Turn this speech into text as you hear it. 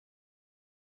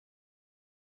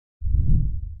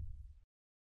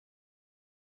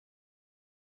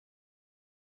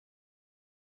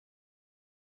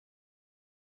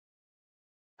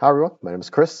Hi everyone, my name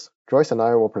is Chris. Joyce and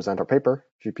I will present our paper,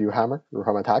 GPUHammer,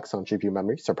 Rowhammer attacks on GPU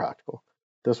memory, so practical.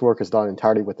 This work is done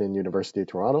entirely within University of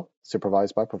Toronto,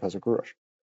 supervised by Professor Gururaj.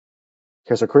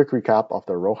 Here's a quick recap of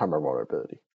the Rowhammer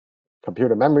vulnerability.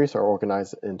 Computer memories are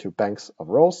organized into banks of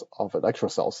rows of electrical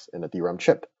cells in a DRAM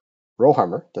chip.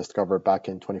 Rowhammer, discovered back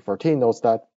in 2014, notes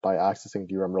that by accessing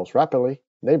DRAM rows rapidly,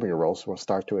 neighboring rows will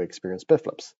start to experience bit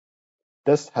flips.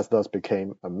 This has thus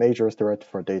become a major threat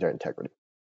for data integrity.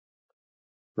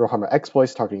 Rowhammer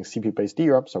exploits targeting CPU-based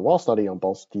DRAMs are well studied on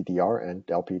both DDR and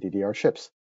LPDDR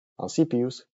chips. On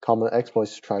CPUs, common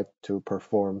exploits try to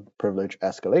perform privilege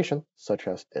escalation, such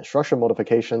as instruction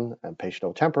modification and page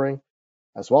load tampering,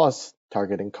 as well as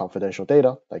targeting confidential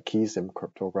data like keys in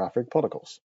cryptographic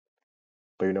protocols.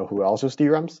 But you know who else uses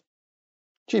DRAMs?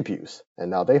 GPUs,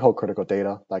 and now they hold critical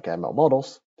data like ML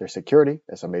models. Their security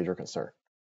is a major concern.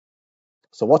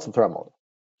 So what's the threat model?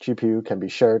 GPU can be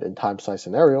shared in time-slice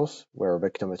scenarios where a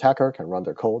victim attacker can run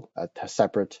their code at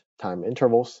separate time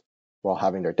intervals while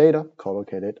having their data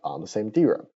co-located on the same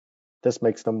DRAM. This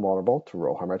makes them vulnerable to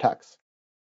Rowhammer attacks.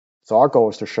 So our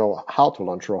goal is to show how to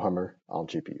launch Rowhammer on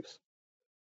GPUs.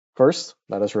 First,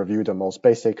 let us review the most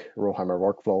basic Rowhammer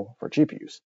workflow for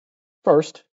GPUs.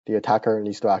 First, the attacker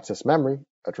needs to access memory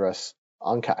address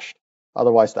uncached,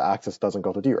 otherwise the access doesn't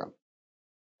go to DRAM.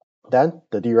 Then,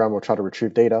 the DRAM will try to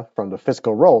retrieve data from the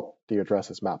physical row the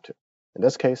address is mapped to. In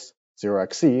this case,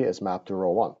 0xC is mapped to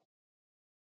row 1.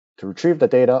 To retrieve the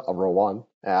data of row 1,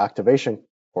 an activation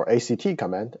or ACT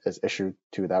command is issued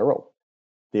to that row.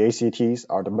 The ACTs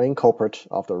are the main culprit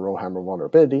of the Rowhammer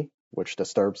vulnerability, which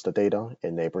disturbs the data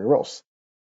in neighboring rows.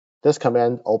 This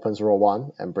command opens row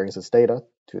 1 and brings its data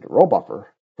to the row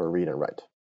buffer for read and write.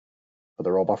 But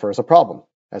the row buffer is a problem,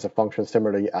 as it functions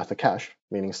similarly as the cache,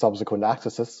 meaning subsequent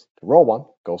accesses to row 1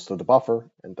 goes to the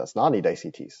buffer and does not need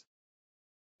ACTs.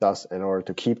 Thus, in order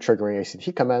to keep triggering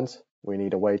ACT commands, we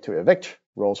need a way to evict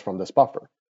rows from this buffer.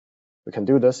 We can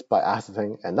do this by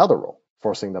accessing another row,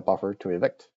 forcing the buffer to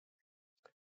evict.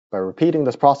 By repeating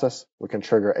this process, we can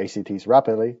trigger ACTs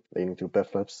rapidly, leading to bit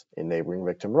flips in neighboring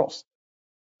victim rows.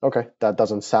 Okay, that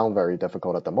doesn't sound very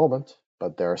difficult at the moment,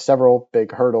 but there are several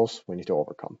big hurdles we need to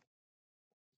overcome.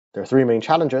 There are three main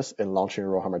challenges in launching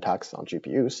Rowhammer attacks on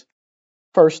GPUs.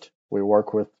 First, we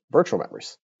work with virtual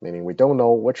memories, meaning we don't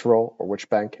know which row or which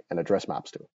bank an address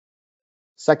maps to.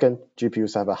 Second,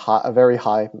 GPUs have a very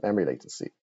high memory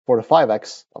latency, 4 to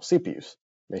 5x of CPUs,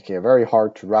 making it very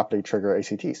hard to rapidly trigger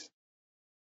ACTs.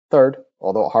 Third,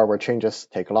 although hardware changes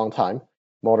take a long time,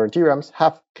 modern DRAMs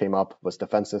have came up with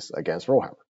defenses against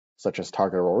Rowhammer, such as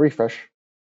target row refresh,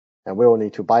 and we will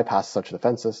need to bypass such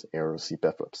defenses in order to see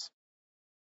bit flips.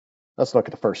 Let's look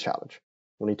at the first challenge.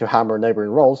 We need to hammer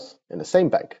neighboring rows in the same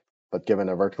bank, but given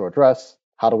a virtual address,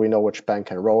 how do we know which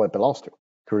bank and row it belongs to?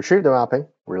 To retrieve the mapping,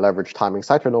 we leverage timing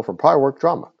cycler from prior work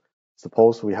drama.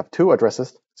 Suppose we have two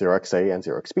addresses, 0xA and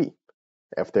 0xB.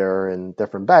 If they're in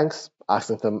different banks,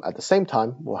 accessing them at the same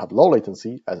time will have low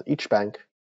latency as each bank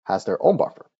has their own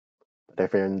buffer. But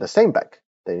if they're in the same bank,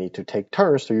 they need to take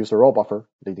turns to use the row buffer,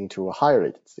 leading to a higher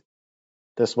latency.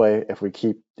 This way, if we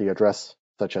keep the address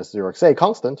such as 0xA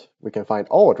constant, we can find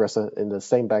all addresses in the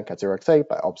same bank at 0xA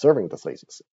by observing this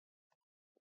latency.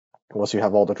 Once you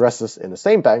have all the addresses in the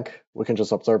same bank, we can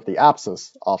just observe the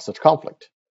absence of such conflict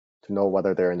to know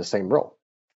whether they're in the same row.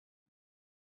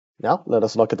 Now, let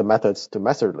us look at the methods to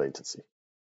measure latency.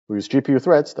 We use GPU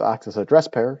threads to access an address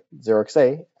pair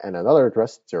 0xA and another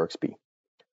address 0xB.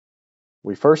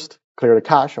 We first clear the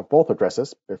cache of both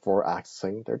addresses before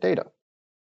accessing their data.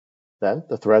 Then,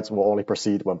 the threads will only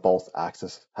proceed when both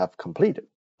accesses have completed,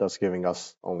 thus giving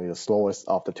us only the slowest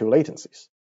of the two latencies.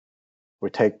 We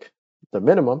take the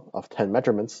minimum of 10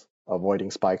 measurements,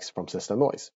 avoiding spikes from system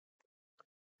noise.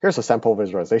 Here's a sample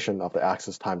visualization of the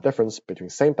access time difference between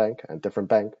same bank and different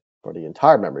bank for the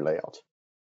entire memory layout.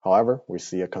 However, we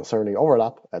see a concerning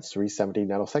overlap at 370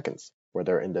 nanoseconds, where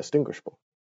they're indistinguishable.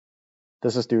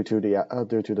 This is due to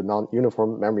the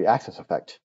non-uniform memory access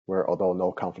effect, where although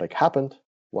no conflict happened,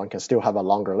 one can still have a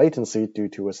longer latency due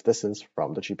to its distance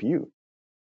from the GPU.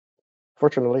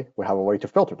 Fortunately, we have a way to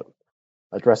filter them.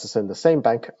 Addresses in the same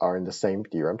bank are in the same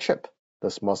DRAM chip.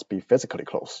 This must be physically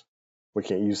close. We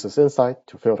can use this insight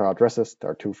to filter addresses that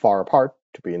are too far apart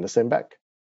to be in the same bank,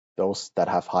 those that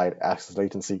have high access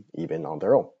latency even on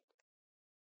their own.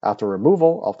 After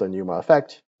removal of the NUMA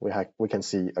effect, we can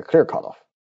see a clear cutoff.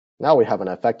 Now we have an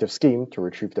effective scheme to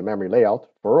retrieve the memory layout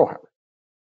for Rowhammer.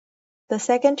 The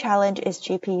second challenge is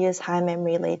GPU's high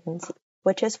memory latency,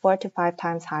 which is 4 to 5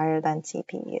 times higher than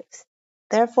CPUs.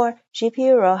 Therefore,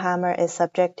 GPU Rowhammer is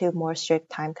subject to more strict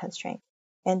time constraints.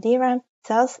 In DRAM,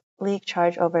 cells leak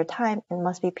charge over time and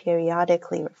must be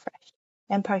periodically refreshed.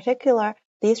 In particular,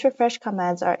 these refresh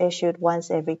commands are issued once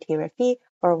every TRFE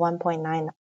or 1.9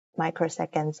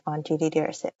 microseconds on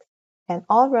GDDR6, and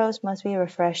all rows must be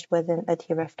refreshed within a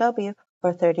TRFW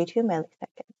or 32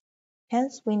 milliseconds.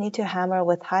 Hence, we need to hammer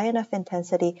with high enough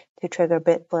intensity to trigger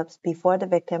bit flips before the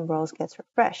victim rows gets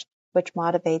refreshed, which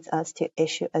motivates us to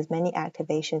issue as many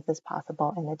activations as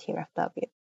possible in the TRFW.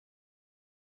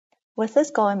 With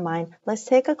this goal in mind, let's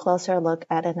take a closer look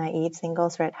at a naive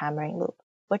single-thread hammering loop,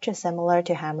 which is similar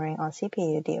to hammering on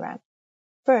CPU DRAM.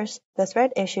 First, the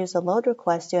thread issues a load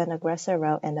request to an aggressor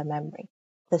row in the memory.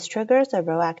 This triggers a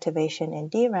row activation in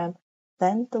DRAM,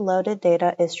 then the loaded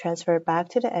data is transferred back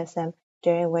to the SM,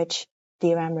 during which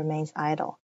DRAM remains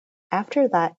idle. After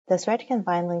that, the thread can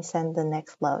finally send the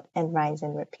next load and rinse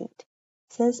and repeat.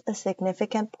 Since a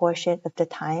significant portion of the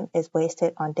time is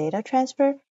wasted on data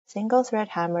transfer, single-thread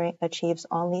hammering achieves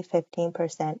only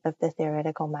 15% of the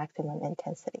theoretical maximum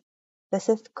intensity. This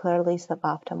is clearly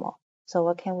suboptimal, so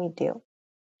what can we do?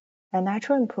 A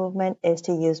natural improvement is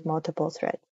to use multiple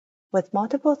threads. With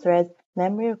multiple threads,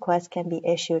 memory requests can be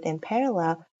issued in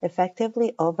parallel,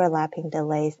 effectively overlapping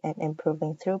delays and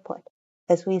improving throughput.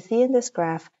 As we see in this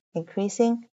graph,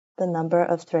 increasing the number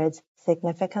of threads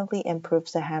significantly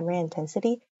improves the hammering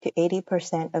intensity to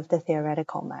 80% of the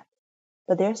theoretical max.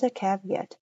 But there's a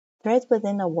caveat. Threads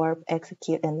within a warp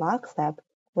execute in lockstep,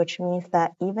 which means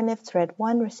that even if thread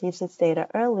 1 receives its data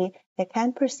early, it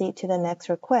can't proceed to the next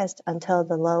request until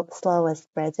the slowest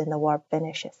threads in the warp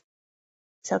finishes.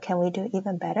 So can we do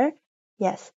even better?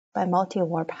 Yes, by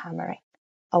multi-warp hammering.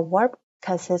 A warp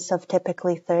consists of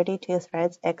typically 32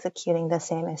 threads executing the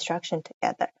same instruction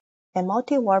together. In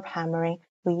multi-warp hammering,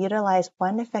 we utilize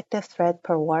one effective thread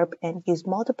per warp and use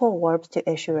multiple warps to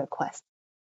issue requests.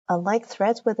 Unlike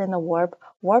threads within a warp,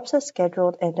 warps are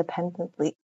scheduled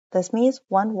independently. This means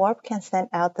one warp can send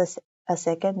out a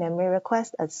second memory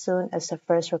request as soon as the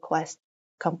first request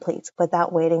completes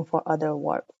without waiting for other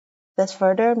warps. This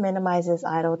further minimizes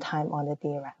idle time on the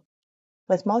DRAM.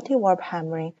 With multi-warp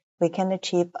hammering, we can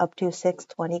achieve up to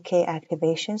 620K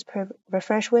activations per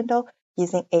refresh window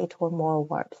using 8 or more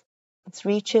warps. This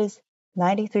reaches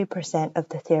 93% of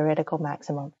the theoretical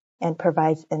maximum and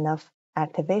provides enough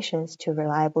activations to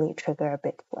reliably trigger a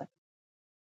bit flip.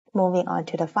 Moving on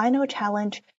to the final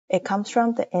challenge, it comes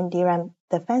from the in-DRAM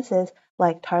defenses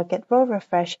like target row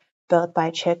refresh built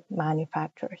by chip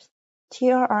manufacturers.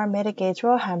 TRR mitigates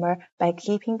Rowhammer by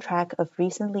keeping track of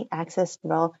recently accessed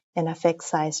row in a fixed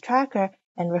size tracker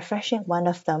and refreshing one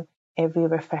of them every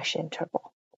refresh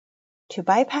interval. To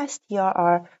bypass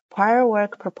TRR, prior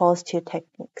work proposed 2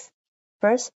 techniques.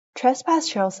 First, trespass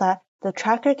shows that the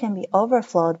tracker can be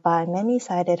overflowed by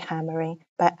many-sided hammering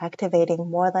by activating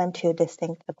more than 2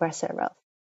 distinct aggressor rows.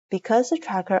 Because the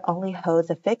tracker only holds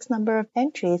a fixed number of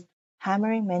entries,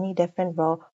 hammering many different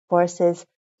rows forces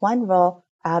one row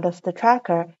out of the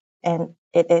tracker and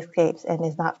it escapes and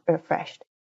is not refreshed.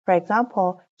 For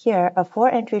example, here a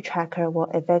 4-entry tracker will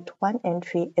evict 1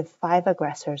 entry if 5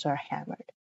 aggressors are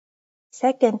hammered.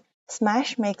 Second,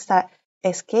 Smash makes that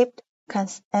escaped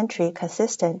entry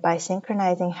consistent by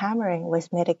synchronizing hammering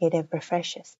with mitigated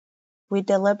refreshes. We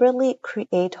deliberately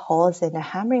create holes in the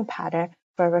hammering pattern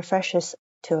for refreshes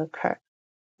to occur,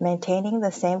 maintaining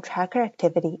the same tracker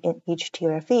activity in each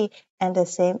TRFE and the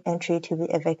same entry to be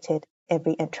evicted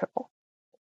every interval.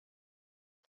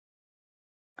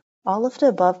 All of the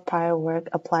above prior work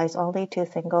applies only to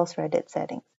single-threaded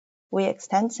settings. We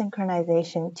extend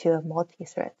synchronization to a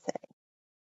multi-thread setting.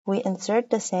 We insert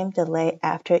the same delay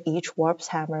after each warp's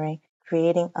hammering,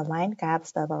 creating aligned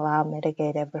gaps that allow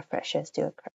mitigated refreshes to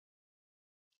occur.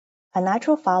 A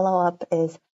natural follow-up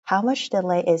is how much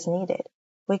delay is needed.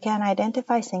 We can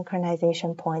identify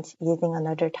synchronization points using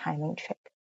another timing trick.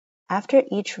 After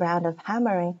each round of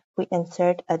hammering, we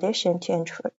insert addition to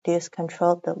introduce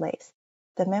controlled delays.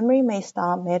 The memory may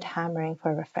stall mid-hammering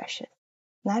for refreshes.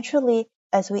 Naturally,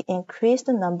 as we increase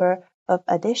the number of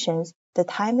additions, the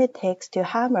time it takes to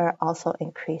hammer also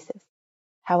increases.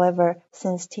 However,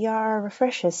 since TRR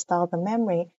refreshes stall the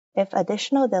memory, if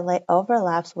additional delay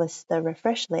overlaps with the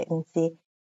refresh latency,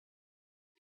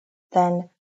 then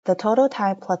the total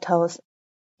time plateaus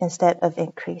instead of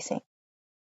increasing.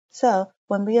 So,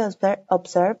 when we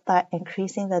observe that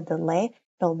increasing the delay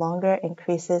no longer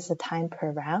increases the time per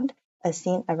round, as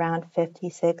seen around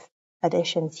 56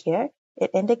 additions here,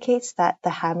 it indicates that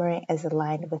the hammering is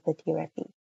aligned with the TRFE.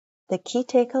 The key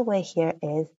takeaway here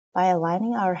is, by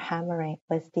aligning our hammering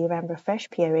with DRAM refresh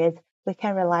periods, we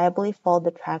can reliably fold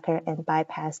the tracker and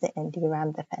bypass the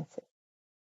in-DRAM defenses.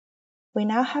 We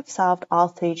now have solved all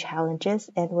 3 challenges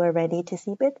and we're ready to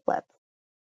see bit flips.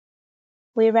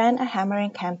 We ran a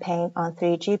hammering campaign on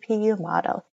 3 GPU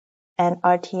models. an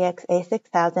RTX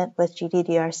A6000 with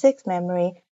GDDR6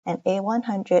 memory, an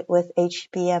A100 with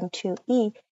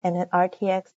HBM2E, and an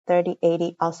RTX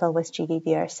 3080 also with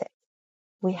GDDR6.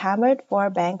 We hammered 4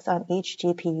 banks on each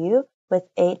GPU with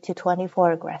 8 to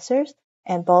 24 aggressors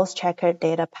and both checkered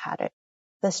data pattern.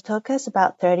 This took us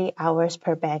about 30 hours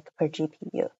per bank per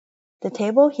GPU. The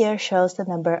table here shows the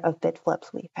number of bit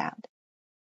flips we found.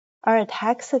 Our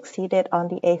attack succeeded on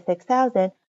the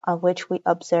A6000, on which we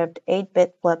observed 8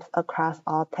 bit flips across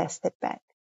all tested banks.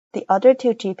 The other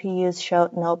 2 GPUs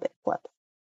showed no bit flips.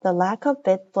 The lack of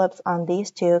bit flips on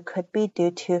these 2 could be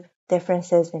due to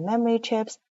differences in memory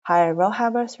chips, higher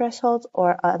Rowhammer thresholds,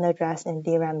 or unaddressed in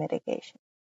DRAM mitigation.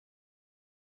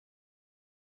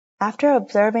 After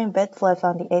observing bit flips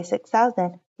on the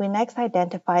A6000, we next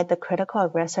identified the critical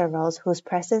aggressor rows whose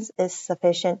presence is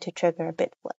sufficient to trigger a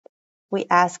bit flip. We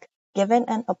ask, given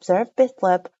an observed bit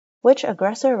flip, which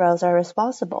aggressor rows are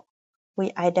responsible?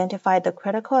 We identified the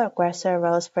critical aggressor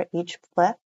rows for each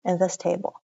flip in this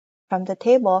table. From the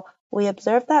table, we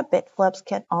observe that bit flips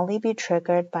can only be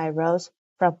triggered by rows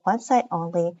from one side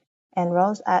only, and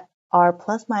rows at R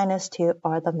 ±2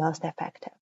 are the most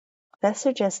effective. This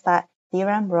suggests that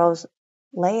DRAM rows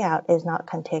layout is not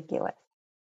contiguous.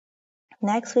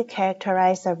 Next, we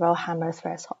characterize the Rowhammer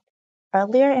threshold.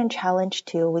 Earlier in Challenge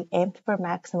 2, we aimed for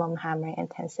maximum hammer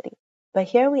intensity, but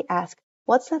here we ask,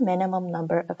 what's the minimum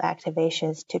number of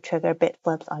activations to trigger bit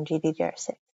flips on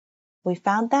GDDR6? We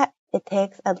found that it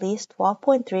takes at least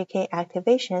 12.3K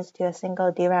activations to a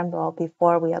single DRAM row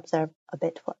before we observe a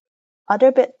bit flip.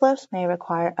 Other bit flips may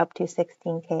require up to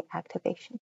 16K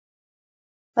activation.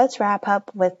 Let's wrap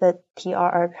up with the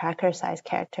TRR tracker size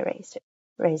characterization.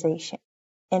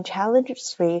 In Challenge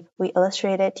 3, we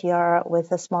illustrated TRR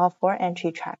with a small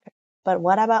 4-entry tracker, but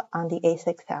what about on the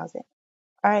A6000?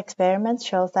 Our experiments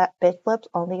shows that bit flips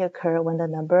only occur when the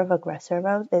number of aggressor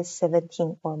rows is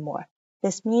 17 or more.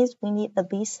 This means we need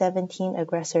at least 17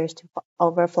 aggressors to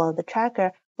overflow the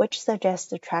tracker, which suggests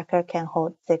the tracker can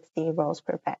hold 60 rows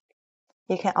per bank.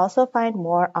 You can also find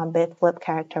more on bit flip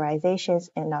characterizations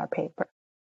in our paper.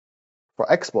 For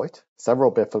exploit,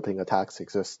 several bit flipping attacks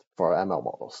exist for our ML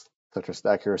models, such as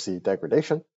accuracy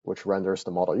degradation, which renders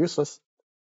the model useless,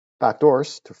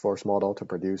 backdoors to force model to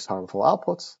produce harmful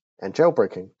outputs, and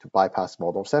jailbreaking to bypass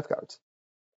model safeguards.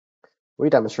 We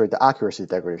demonstrate the accuracy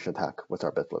degradation attack with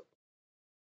our bit flip.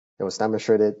 It was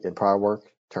demonstrated in prior work,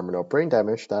 terminal brain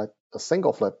damage, that a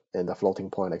single flip in the floating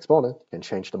point exponent can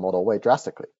change the model weight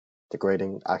drastically,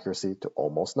 degrading accuracy to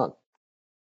almost none.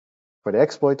 For the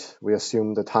exploit, we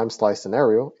assume the time slice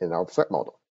scenario in our threat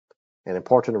model. An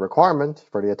important requirement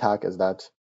for the attack is that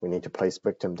we need to place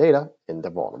victim data in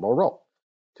the vulnerable row.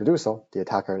 To do so, the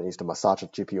attacker needs to massage the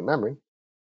GPU memory.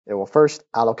 It will first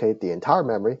allocate the entire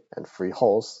memory and free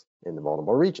holes in the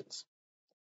vulnerable regions.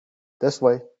 This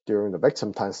way, during the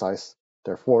victim time slice,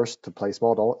 they're forced to place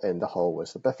model in the hole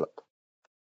with the bit flip.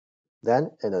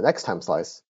 Then, in the next time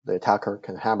slice, the attacker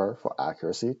can hammer for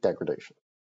accuracy degradation.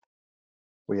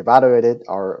 We evaluated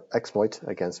our exploit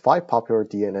against 5 popular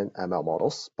DNN ML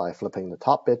models by flipping the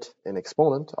top bit in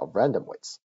exponent of random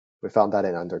weights. We found that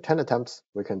in under 10 attempts,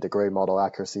 we can degrade model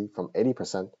accuracy from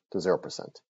 80% to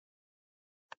 0%.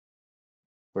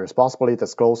 We responsibly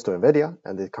disclosed to NVIDIA,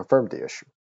 and they confirmed the issue.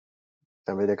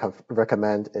 NVIDIA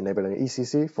recommend enabling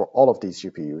ECC for all of these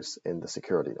GPUs in the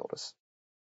security notice.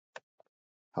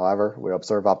 However, we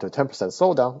observe up to 10%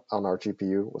 slowdown on our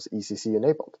GPU with ECC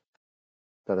enabled.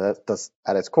 Thus,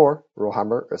 at its core,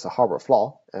 Rowhammer is a hardware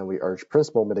flaw, and we urge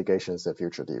principal mitigations in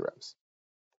future DRAMs.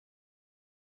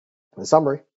 In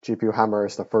summary, GPUHammer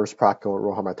is the first practical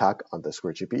Rowhammer attack on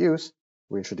discrete GPUs.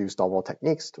 We introduced novel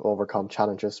techniques to overcome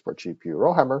challenges for GPU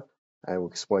Rowhammer, and we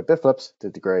exploit bit flips to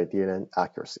degrade DNN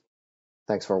accuracy.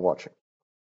 Thanks for watching.